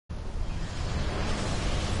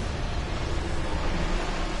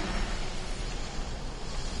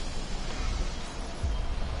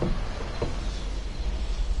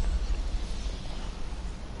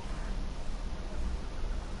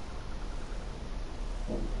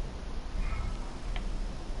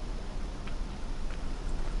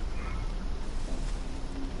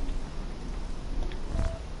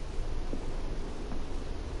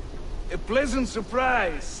A pleasant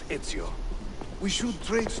surprise, Ezio. We should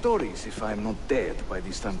trade stories if I'm not dead by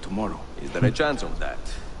this time tomorrow. Is there a chance of that?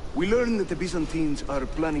 We learn that the Byzantines are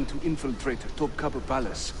planning to infiltrate Topkapi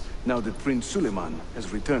Palace now that Prince Suleiman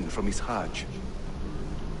has returned from his Hajj.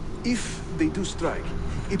 If they do strike,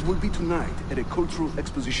 it will be tonight at a cultural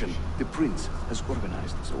exposition the prince has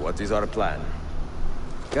organized. So what is our plan?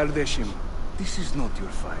 Kardashim, this is not your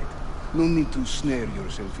fight. No need to snare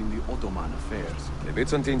yourself in the Ottoman affairs. The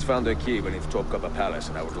Byzantines found a key beneath Topkapi Palace,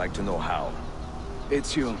 and I would like to know how.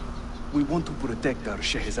 Ezio, we want to protect our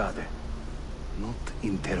Shehzade, not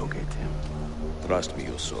interrogate him. Trust me,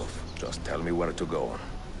 Yusuf. Just tell me where to go.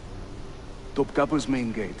 Topkapi's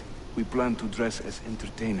main gate. We plan to dress as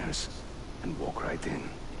entertainers and walk right in.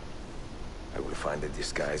 I will find a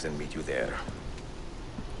disguise and meet you there.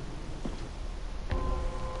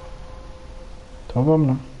 Então vamos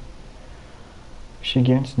lá.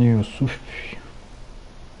 Cheguei antes de Yusuf.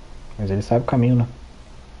 Mas ele sabe o caminho, né?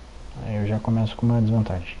 Aí eu já começo com uma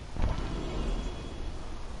desvantagem.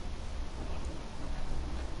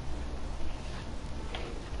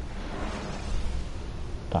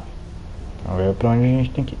 Tá. Vamos ver pra onde a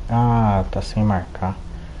gente tem que ir. Ah, tá sem marcar.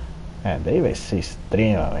 É, daí vai ser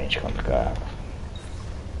extremamente complicado.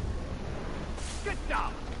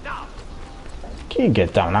 Que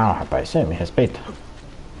get down now, rapaz? Você me respeita?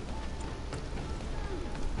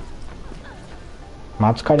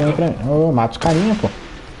 Mata os carinha pra mim. Oh, mata os carinha, pô.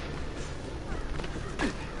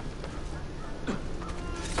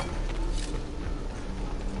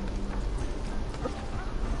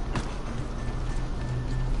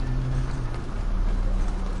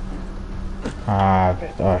 Ah,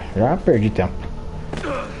 velho. Ó, já perdi tempo.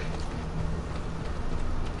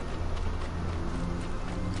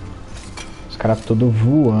 Os caras tudo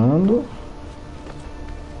voando.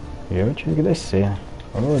 Eu tive que descer.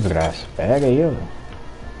 Ô, desgraça. Pega aí, ó.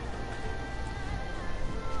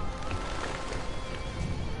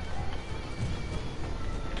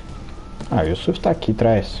 Ah, o Yusuf tá aqui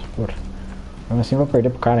atrás. Porra. Mesmo assim vou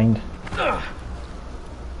perder pro cara ainda.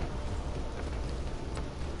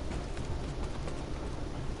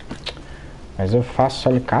 Mas eu faço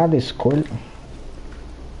ali cada escolha.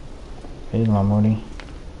 Pelo amor, hein.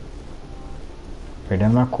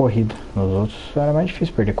 Perdendo uma corrida. Nos outros era mais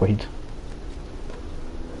difícil perder corrida.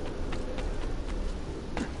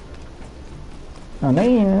 Não,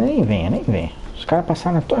 nem venha, nem venha. Os caras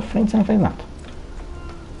passaram na tua frente e você não fez nada.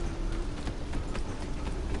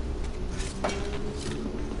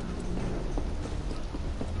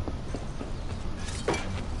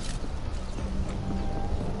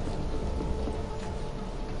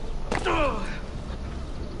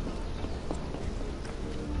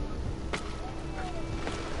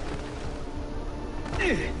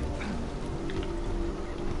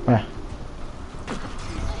 Ué.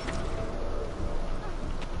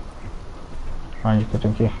 Onde que eu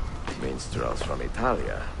tenho que ir? Minstrels from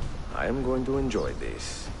Italia. I am going to enjoy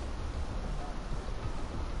this.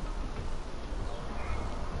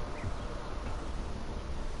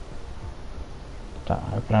 Tá,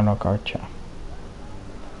 é pra nocautear.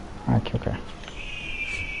 Aqui eu quero.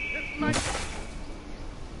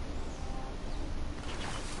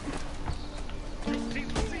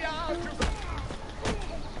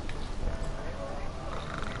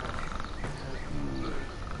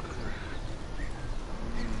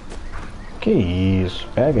 Que isso?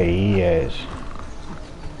 Pega aí, Ezio.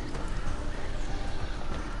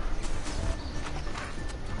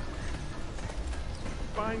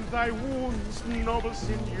 Bind thy wounds, noble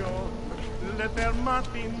Signor. Let their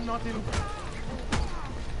mark be not in.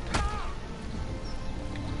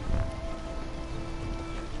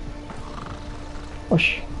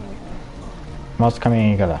 Oxi. Mostra o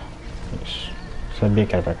caminho aí, galera. Isso. Sabia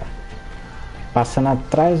que era pra cá. Passando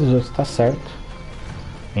atrás dos outros tá certo.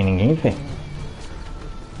 E ninguém vê.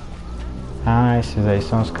 Ah, esses aí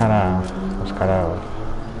são os cara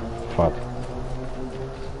foda.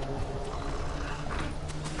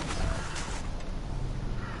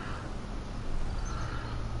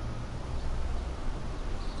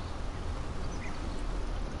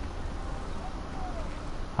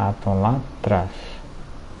 Ah, estão lá atrás.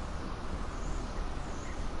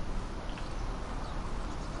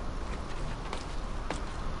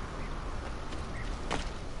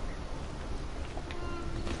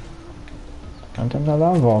 Vamos tentar dar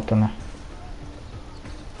a volta, né?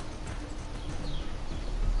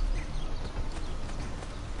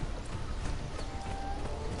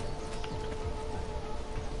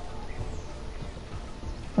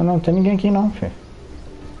 Não tem ninguém aqui não, filho.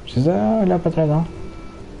 Não precisa olhar pra trás não.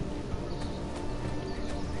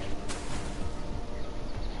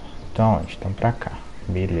 Então onde? Estão pra cá.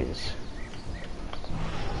 Beleza.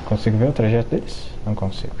 Consigo ver o trajeto deles? Não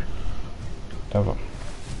consigo. Então vamos.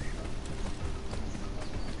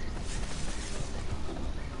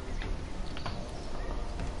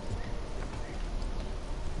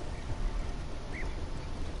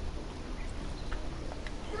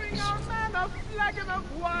 Bring our man a flagon of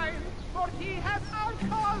wine, for he has our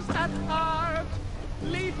cause at heart.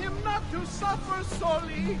 Leave him not to suffer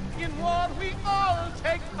sorely, in war we all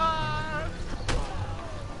take part.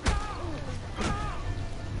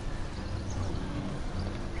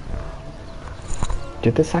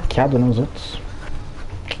 Podia ter saqueado nos outros.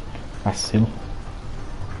 Vacilo.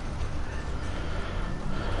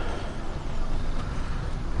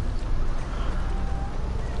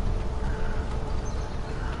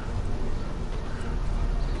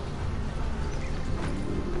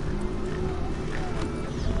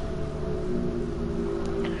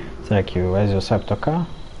 Será que o Ezio sabe tocar?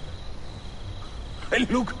 And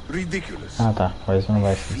look ridiculous. Ah tá, o Ezio não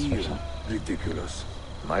vai se Feel esforçar. ridiculous.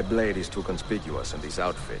 My blade is too conspicuous in this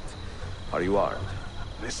outfit. Are you armed?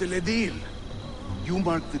 C'est le deal. You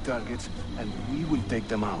mark the targets, and we will take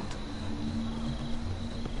them out.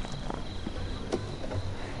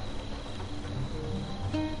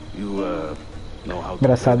 You, know how to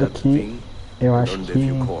Engraçado play that que thing? eu acho Learned a que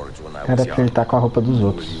few chords when I era was pra ele young. estar com a roupa dos Were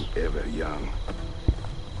outros. you ever young?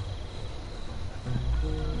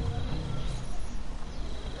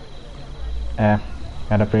 É,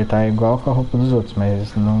 era pra ele estar igual com a roupa dos outros,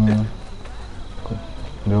 mas não...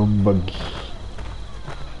 Deu bug.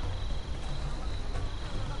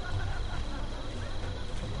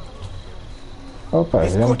 Opa,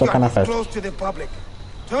 vamos tocar na festa. Close to the public.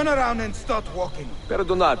 Turn around and start walking.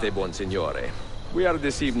 Perdonate, buon signore. We are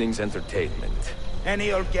this evening's entertainment.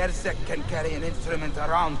 Any old gerzek can carry an instrument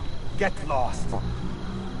around. Get lost.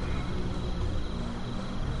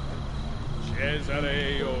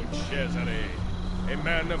 Cesare, oh Cesare, a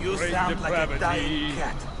man of You great sound like a depravity, dying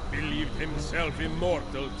cat. believed himself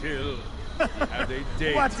immortal till he had a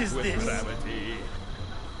date What is with this? gravity.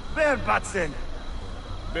 Bear Batson.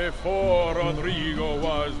 Before Rodrigo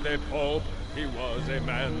was the Pope, he was a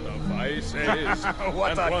man of vices.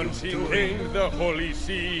 What and are you once he doing? gained the Holy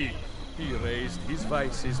See, he raised his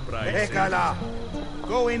vices prices. Ekala.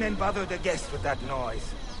 Go in and bother the guests with that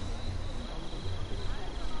noise.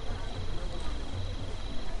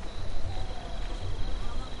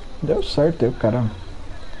 Deu certo aí, o cara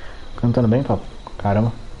cantando bem, papo.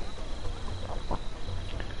 Caramba.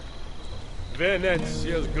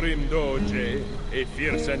 Venezia's grim doge, a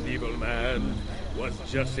fierce and evil man, was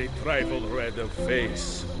just a trifle red of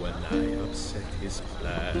face when I upset his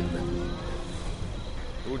plan.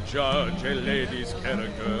 To judge a lady's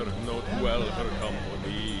character, note well her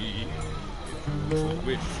company. If you should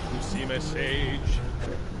wish to seem a sage,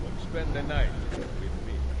 come spend the night with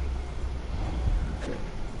me.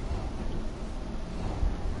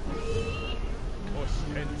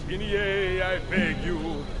 Ostentinier, I beg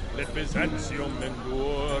you, let Byzantium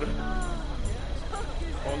endure.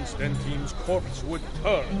 Constantine's corpse would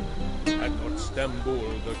turn, and not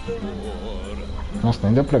Stambul the cure. Nossa,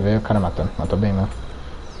 nem deu pra ver o cara matando. Matou bem, né?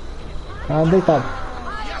 Tá deitado.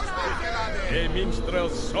 A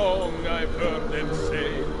minstrel's song, I've heard them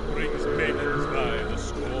say, brings maidens by the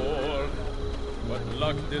score. But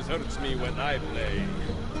luck deserts me when I play.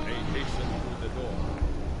 I hasten through the door.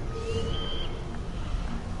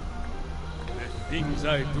 The things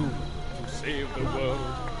I do to save the world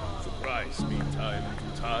surprise me time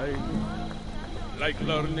to time. Like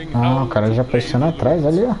learning Ah, how o cara to já play posiciona the atrás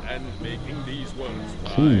ali, ó. lutes and making these words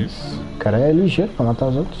Que rhyme. isso? O cara é ligeiro pra matar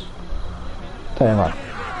os outros. Tá aí, agora.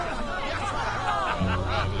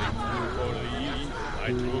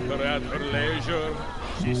 I took her at her leisure.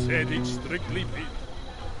 She said it's strictly business.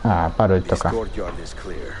 Ah, parou de This tocar. courtyard is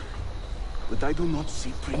clear. But I do not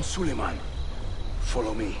see Prince Suleiman.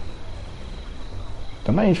 Follow me.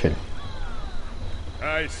 Tamo aí, filho.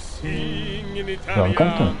 I sing in Vamos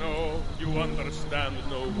cantando. Italiano. You understand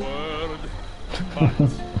no word. But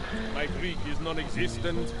my Greek is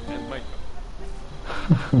non-existent and my...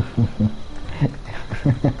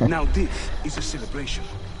 Now this is a celebration.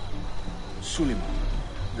 Suleiman,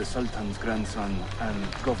 the Sultan's grandson and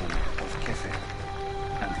governor of Kefe.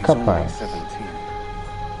 And he's only Capaz.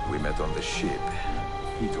 17. We met on the ship.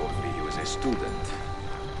 He told me he was a student.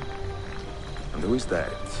 And who is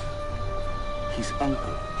that? His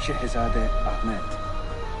uncle, Shehzade Ahmed,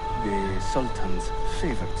 the Sultan's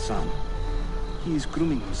favorite son. He is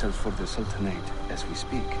grooming himself for the Sultanate as we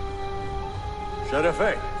speak.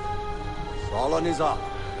 Sheriff, Solon is up.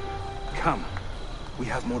 Come. We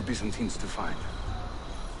have more Byzantines to find.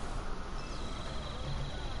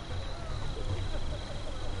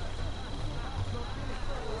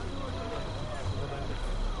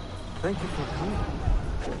 Thank you for coming.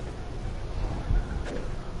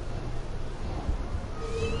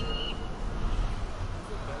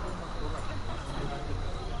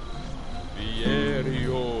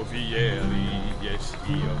 Vieri, yes,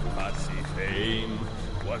 he of Patsy fame,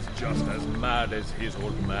 was just as mad as his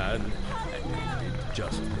old man, and he did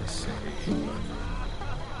just the same.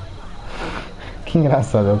 Que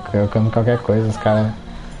engraçado, eu canto qualquer coisa, os caras.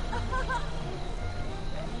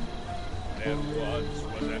 There once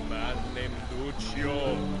was a man named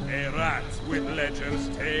Duccio, a rat with ledger's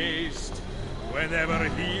taste. Whenever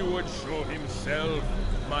he would show himself,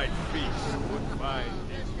 my feast would find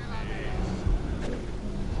his face.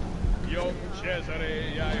 Young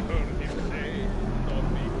Cesare, I heard him say, not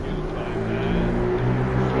be killed by man.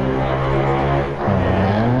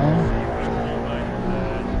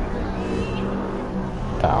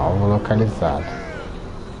 Tá, alvo localizado.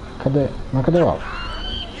 Cadê? Mas cadê o alvo?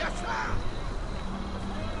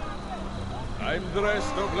 I'm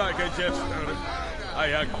dressed up like a jester.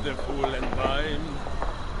 I act the fool and mime.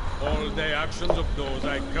 All the actions of those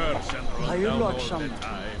I curse and run down all the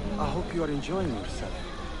time. I hope you are enjoying yourself.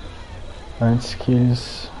 Antes que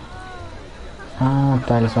eles... Ah,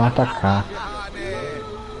 tá, eles vão atacar.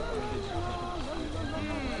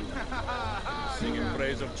 Sing in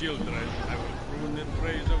praise of children. I will croon in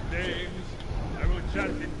praise of dames. I will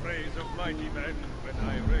chant in praise of mighty men when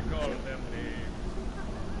I recall their names.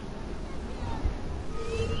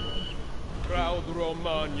 Proud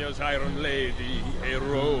Romagna's iron lady, a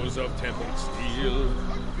rose of tempered steel,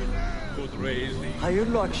 could raise the...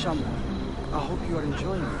 Hayırlı akşamlar. I hope you are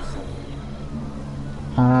enjoying yourself.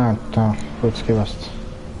 Ah, tá. Putz, que bosta.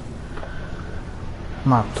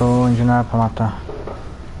 Matou onde não era pra matar.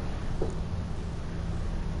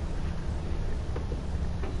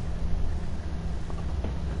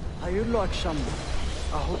 Hayırlı akşamlar.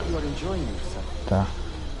 I hope you are enjoying yourself. Tá.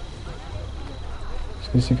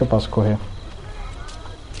 Esqueci que eu posso correr.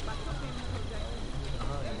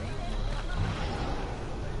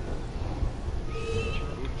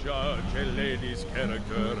 Judge a lady's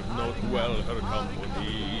character, note well her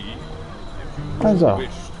company. Mas ó. Wish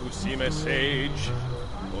to seem a sage,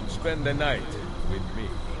 come spend the night with me.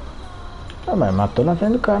 Ah, mas matou na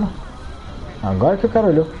frente do cara. Agora que o cara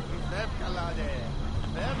olhou.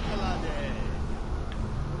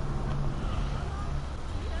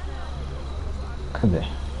 Cadê?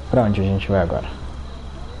 Pra onde a gente vai agora?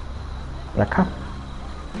 Pra cá?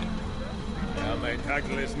 Am a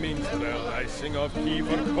tactless minstrel, I sing of key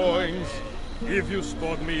for coins. If you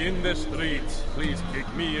spot me in the streets, please kick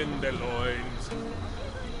me in the loins.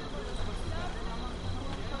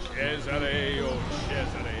 Cesare, oh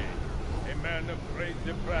Cesare, a man of great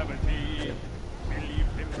depravity,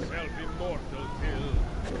 believed himself immortal till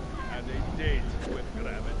he had a date with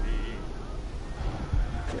gravity.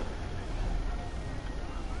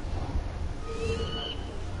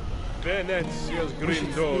 Venezia's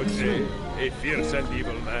grim doge, a fierce and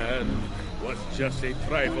evil man, was just a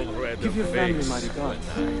trifle red Give of your family face my when regards.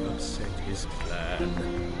 I upset his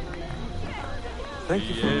plan. Thank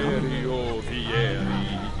you for coming. Vieri,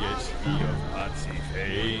 yes, he of Patsy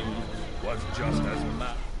fame, was just as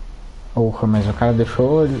mad. Porra, mas o cara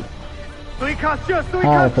deixou ele.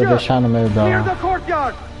 Ah, pra deixar no meio da... Clear the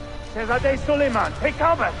courtyard! Cesare Suleiman, take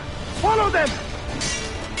cover! Follow them!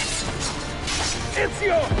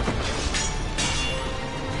 Ezio!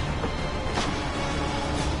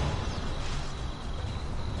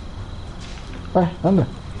 Vai, anda.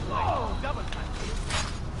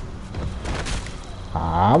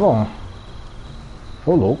 Ah, bom.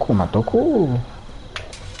 Ô, louco, matou com o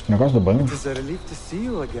negócio do banho. It is a relief to see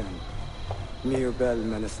you again, mio bel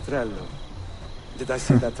menestrello. Did I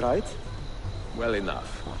say that right? Well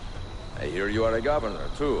enough. I hear you are a governor,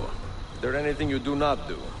 too. Is there anything you do not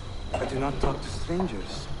do? I do not talk to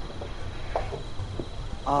strangers.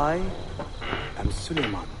 I am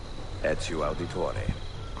Suleiman. Ezio Auditore.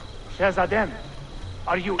 Shahzadem,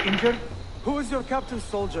 are you injured? Who is your captain,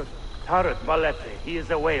 soldier? Tarek Valete, he is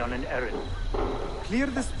away on an errand. Clear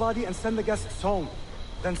this body and send the guests home.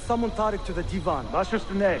 Then summon Tarek to the divan.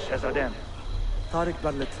 Bashustune, Shahzadem. Tarek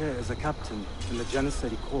Barlete is a captain in the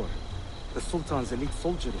Janissary Corps, the Sultan's elite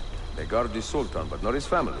soldiery. They guard the Sultan, but not his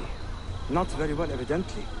family. Not very well,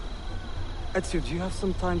 evidently. Ezio, do you have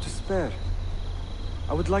some time to spare?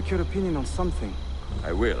 I would like your opinion on something.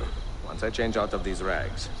 I will, once I change out of these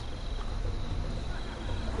rags.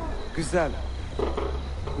 Güzel.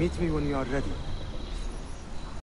 Meet me when you are ready.